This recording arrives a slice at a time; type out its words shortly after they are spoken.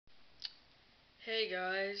Hey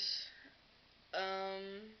guys,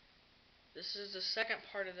 this is the second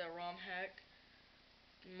part of the ROM hack,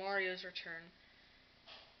 Mario's Return.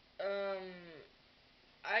 Um,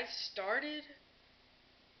 I started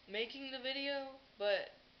making the video, but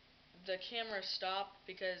the camera stopped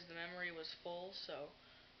because the memory was full, so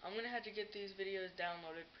I'm gonna have to get these videos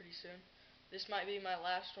downloaded pretty soon. This might be my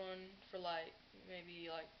last one for maybe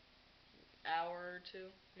hour or two,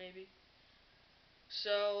 maybe.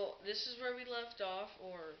 So, this is where we left off,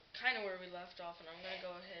 or kind of where we left off, and I'm gonna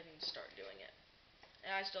go ahead and start doing it.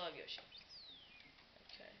 And I still have Yoshi.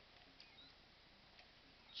 Okay.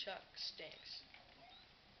 Chuck stinks.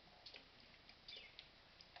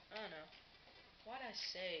 I don't know. Why'd I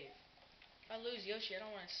save? If I lose Yoshi, I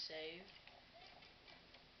don't want to save.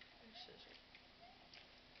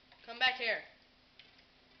 Come back here.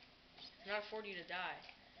 I cannot afford you to die.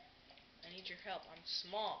 I need your help. I'm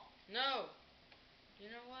small. No! You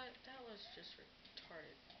know what? That was just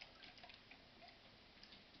retarded.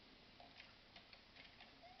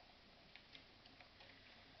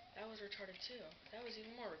 That was retarded too. That was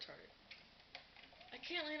even more retarded. I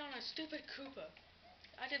can't land on a stupid Koopa.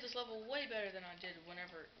 I did this level way better than I did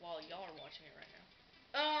while y'all are watching it right now.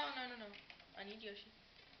 Oh, no, no, no. I need Yoshi.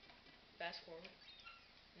 Fast forward.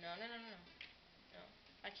 No, no, no, no, no. No.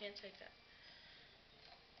 I can't take that.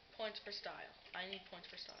 Points for style. I need points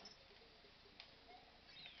for style.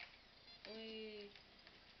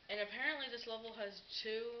 And apparently this level has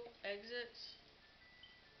 2 exits.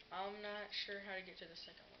 I'm not sure how to get to the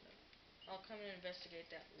second one though. I'll come and investigate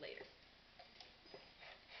that later.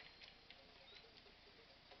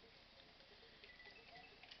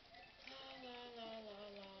 La la la la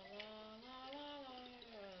la la la la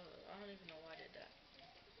la. I don't even know why I did that.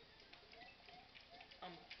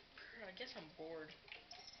 I guess I'm bored.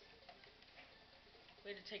 We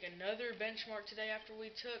had to take another benchmark today after we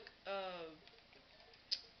took a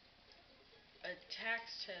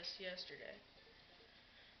tax test yesterday.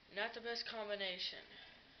 Not the best combination.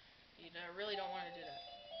 Really don't want to do that.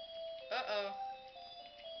 Uh-oh.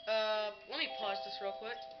 Let me pause this real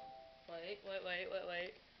quick. Wait.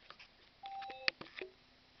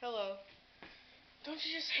 Hello. Don't you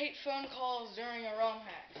just hate phone calls during a ROM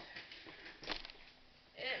hack?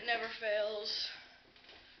 It never fails.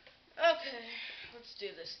 Okay, let's do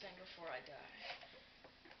this thing before I die.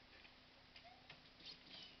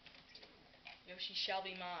 Yoshi shall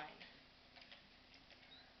be mine.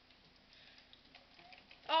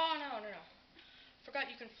 Oh, no. Forgot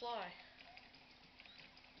you can fly.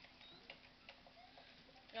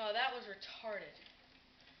 No, that was retarded.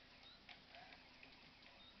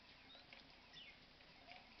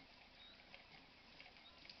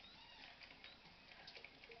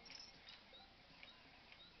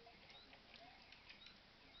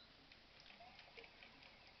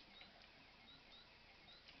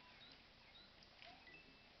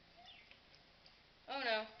 Oh,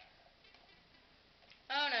 no.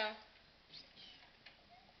 Oh, no.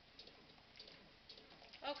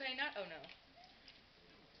 Okay, not oh, no.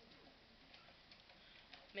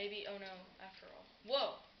 Maybe oh, no, after all.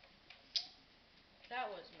 Whoa! That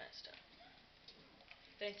was messed up.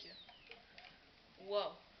 Thank you.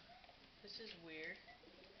 Whoa. This is weird.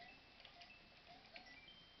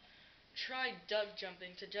 Try duck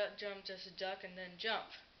jumping. To duck jump, just duck and then jump.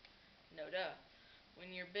 No duh.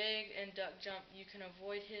 When you're big and duck jump, you can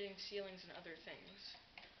avoid hitting ceilings and other things.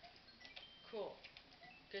 Cool.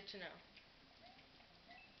 Good to know.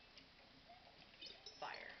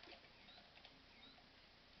 Fire.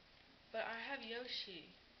 But I have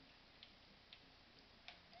Yoshi.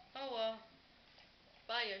 Oh well.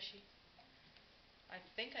 Bye, Yoshi. I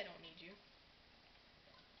think I don't need you.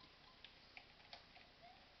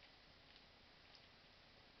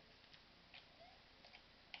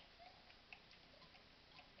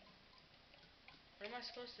 What am I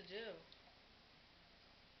supposed to do?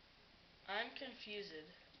 I'm confused.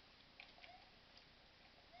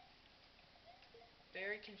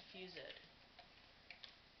 Very confused.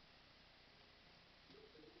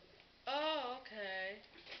 Oh, okay.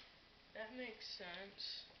 That makes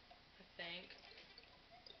sense, I think.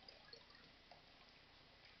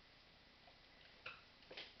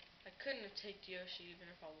 I couldn't have taken Yoshi even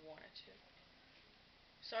if I wanted to.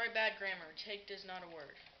 Sorry, bad grammar. Taked is not a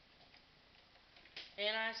word.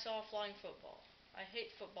 And I saw flying football. I hate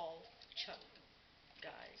football chuck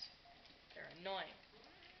guys. They're annoying.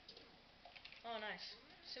 Oh, nice.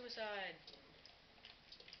 Suicide.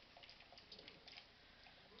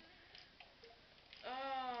 Oh,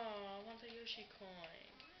 I want the Yoshi coin.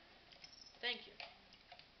 Thank you.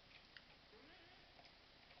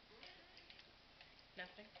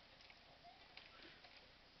 Nothing.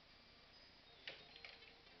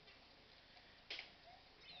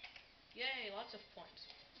 Yay, lots of points.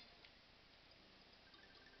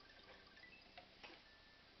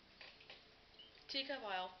 Teacup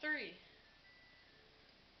aisle 3.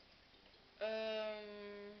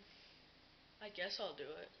 I guess I'll do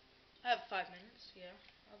it. I have 5 minutes. Yeah,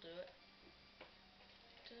 I'll do it.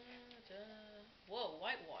 Da, da. Whoa,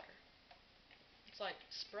 white water. It's like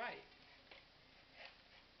Sprite.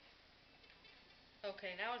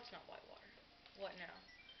 Okay, now it's not white water. What now?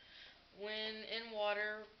 When in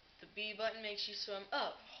water, the B button makes you swim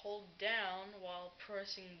up. Hold down while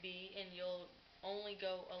pressing B and you'll only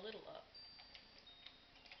go a little up.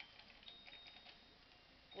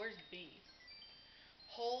 Where's B?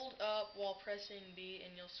 Hold up while pressing B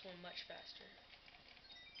and you'll swim much faster.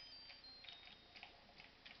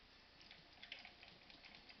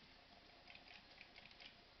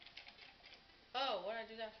 Oh, what did I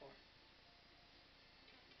do that for?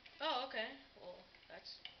 Oh, okay. Well,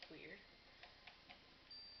 that's weird.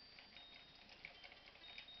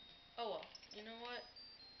 Oh well, you know what?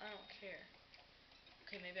 I don't care.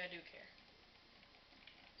 Okay, maybe I do care.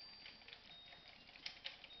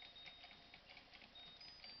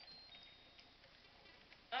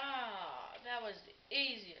 Ah, that was the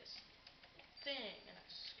easiest thing, and I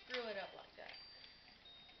screw it up like that.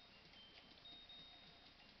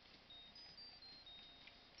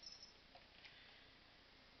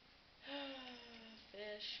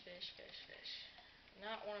 Fish, fish, fish, fish.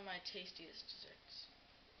 Not one of my tastiest desserts.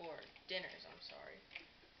 Or dinners, I'm sorry.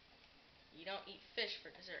 You don't eat fish for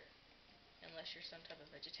dessert. Unless you're some type of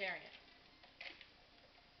vegetarian.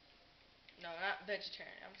 No, not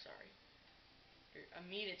vegetarian, I'm sorry. You're a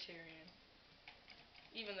meatitarian.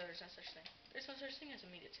 Even though there's no such thing. There's no such thing as a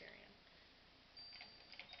meatitarian.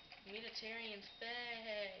 Meatitarian's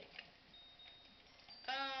fake.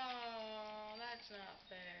 Oh, that's not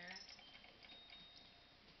fair.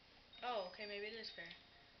 Oh, okay, maybe it is fair.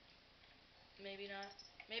 Maybe not.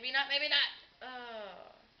 Maybe not, maybe not!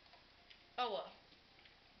 Oh well.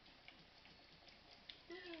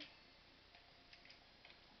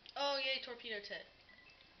 Oh yay, Torpedo Ted.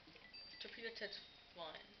 Torpedo Ted's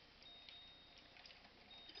fun.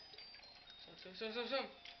 Swim.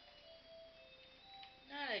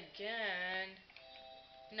 Not again.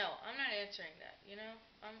 No, I'm not answering that, you know?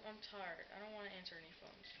 I'm tired. I don't want to answer any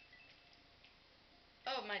phones.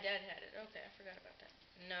 Oh, my dad had it. Okay, I forgot about that.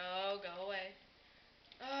 No, go away.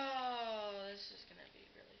 Oh, this is gonna be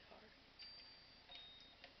really hard.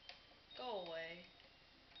 Go away.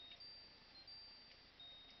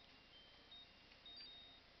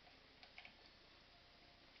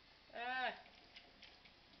 Ah.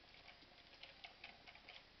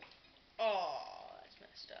 Oh, that's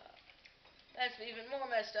messed up. That's even more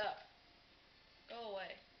messed up. Go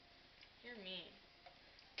away. You're mean.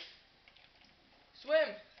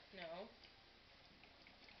 Swim! No.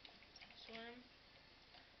 Swim.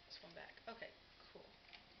 Swim back. Okay, cool.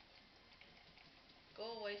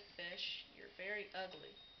 Go away, fish. You're very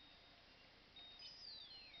ugly.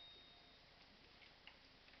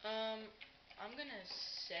 I'm gonna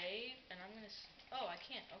save, and I'm gonna... Oh, I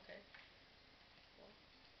can't. Okay. Well,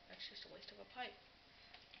 that's just a waste of a pipe.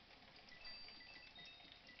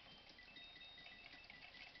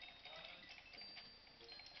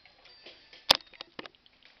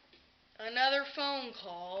 Another phone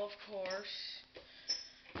call, of course.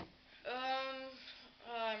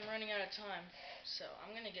 I'm running out of time, so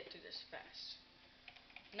I'm gonna get through this fast.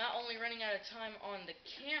 Not only running out of time on the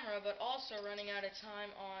camera, but also running out of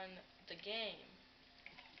time on the game.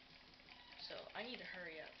 So, I need to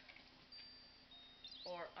hurry up.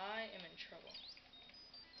 Or I am in trouble.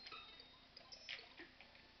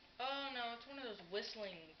 Oh no, it's one of those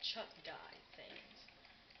whistling Chuck die things.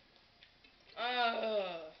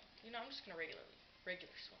 You know, I'm just gonna regular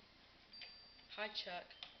swim. Hi, Chuck.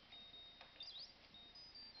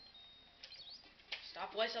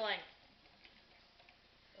 Stop whistling.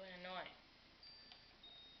 Really annoying.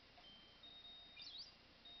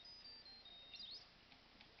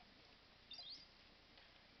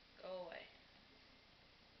 Go away.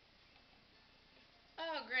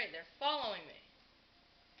 Oh, great, they're following me.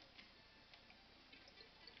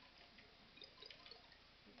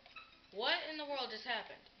 What in the world just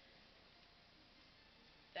happened?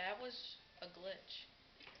 That was a glitch.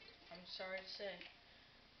 I'm sorry to say.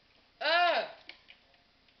 Ah!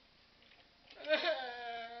 I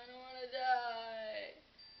don't want to die.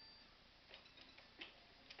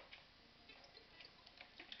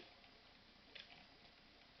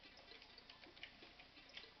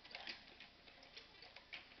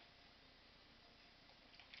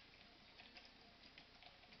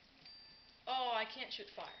 Oh, I can't shoot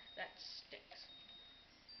fire. That stinks.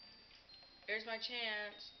 Here's my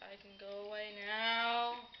chance. I can go away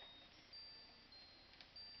now.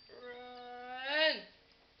 Run!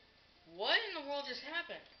 What in the world just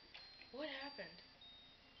happened? What happened?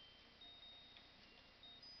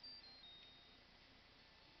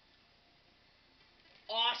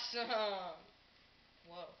 Awesome!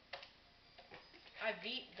 Whoa. I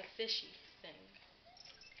beat the fishy thing.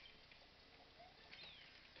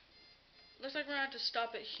 Looks like we're gonna have to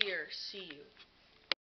stop it here. See you.